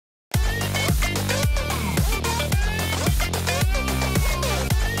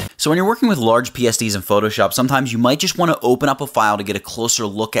So when you're working with large PSDs in Photoshop, sometimes you might just want to open up a file to get a closer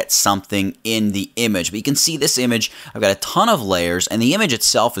look at something in the image. But you can see this image, I've got a ton of layers, and the image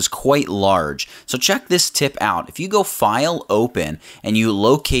itself is quite large. So check this tip out. If you go File, Open, and you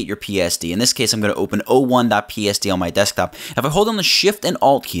locate your PSD, in this case I'm going to open 01.psd on my desktop. If I hold on the Shift and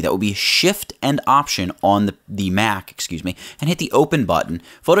Alt key, that will be Shift and Option on the Mac, and hit the Open button,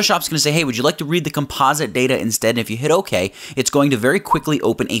 Photoshop's going to say, hey, would you like to read the composite data instead? And if you hit OK, it's going to very quickly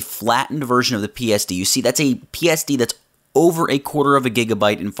open a flattened version of the PSD. You see, that's a PSD that's over 1/4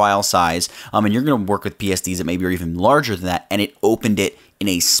 GB in file size, and you're going to work with PSDs that maybe are even larger than that, and it opened it in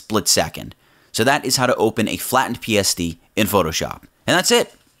a split second. So that is how to open a flattened PSD in Photoshop. And that's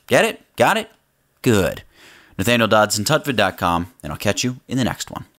it. Get it? Got it? Good. Nathaniel Dodson, tutvid.com, and I'll catch you in the next one.